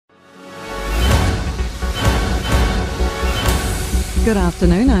Good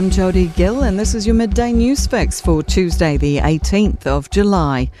afternoon, I'm Jodie Gill and this is your Midday News Fix for Tuesday the 18th of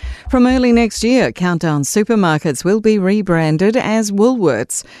July. From early next year, Countdown supermarkets will be rebranded as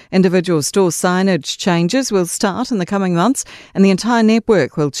Woolworths. Individual store signage changes will start in the coming months and the entire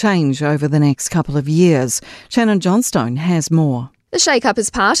network will change over the next couple of years. Shannon Johnstone has more. The shake-up is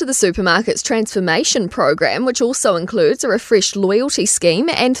part of the supermarket's transformation program, which also includes a refreshed loyalty scheme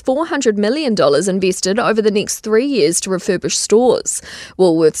and $400 million invested over the next 3 years to refurbish stores.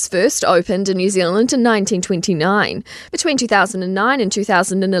 Woolworths first opened in New Zealand in 1929. Between 2009 and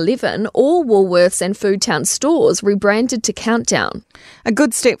 2011, all Woolworths and Foodtown stores rebranded to Countdown. A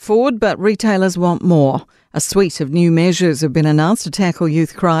good step forward, but retailers want more. A suite of new measures have been announced to tackle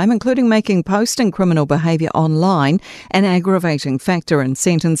youth crime, including making posting criminal behaviour online an aggravating factor in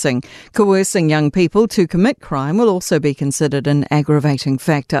sentencing. Coercing young people to commit crime will also be considered an aggravating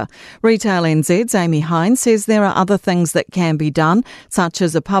factor. Retail NZ's Amy Hines says there are other things that can be done, such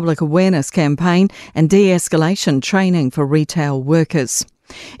as a public awareness campaign and de-escalation training for retail workers.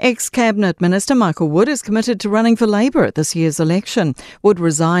 Ex-Cabinet Minister Michael Wood is committed to running for Labour at this year's election. Wood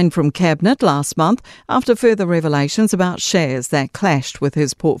resigned from Cabinet last month after further revelations about shares that clashed with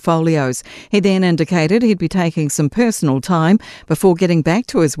his portfolios. He then indicated he'd be taking some personal time before getting back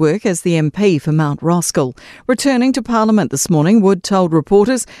to his work as the MP for Mount Roskill. Returning to Parliament this morning, Wood told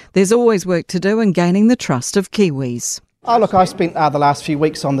reporters there's always work to do in gaining the trust of Kiwis. Oh, look, I spent the last few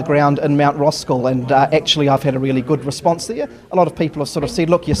weeks on the ground in Mount Roskill and actually I've had a really good response there. A lot of people have sort of said,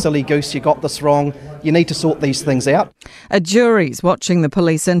 look, you silly goose, you got this wrong, you need to sort these things out. A jury's watching the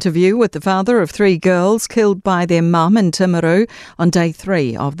police interview with the father of 3 girls killed by their mum in Timaru on day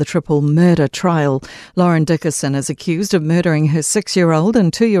 3 of the triple murder trial. Lauren Dickerson is accused of murdering her 6-year-old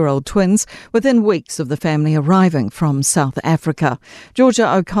and 2-year-old twins within weeks of the family arriving from South Africa.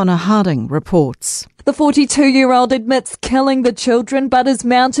 Georgia O'Connor-Harding reports. The 42-year-old admits killing the children but is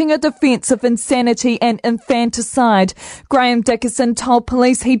mounting a defence of insanity and infanticide. Graham Dickerson told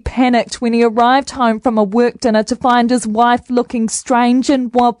police he panicked when he arrived home from a work dinner to find his wife looking strange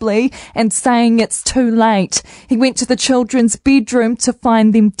and wobbly and saying it's too late. He went to the children's bedroom to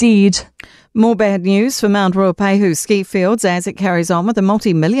find them dead. More bad news for Mount Ruapehu ski fields as it carries on with a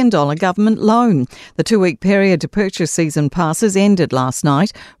multi-million-dollar government loan. The 2-week period to purchase season passes ended last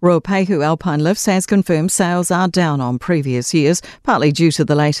night. Ruapehu Alpine Lifts has confirmed sales are down on previous years, partly due to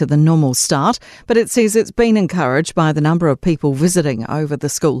the later than normal start, but it says it's been encouraged by the number of people visiting over the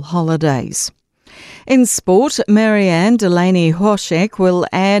school holidays. In sport, Marianne Delaney-Hoshek will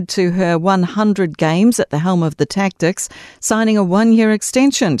add to her 100 games at the helm of the Tactics, signing a 1-year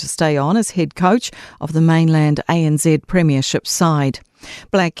extension to stay on as head coach of the mainland ANZ Premiership side.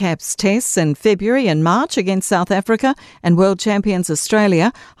 Black Caps tests in February and March against South Africa and World Champions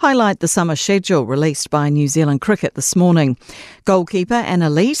Australia highlight the summer schedule released by New Zealand Cricket this morning. Goalkeeper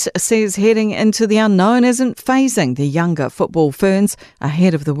Anna Leet says heading into the unknown isn't phasing the younger football ferns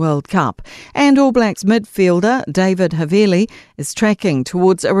ahead of the World Cup. And All Blacks midfielder David Havili is tracking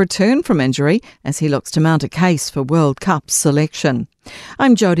towards a return from injury as he looks to mount a case for World Cup selection.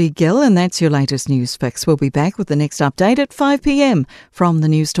 I'm Jodie Gill and that's your latest news fix. We'll be back with the next update at 5 p.m. from the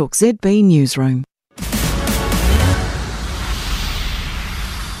News Talk ZB newsroom.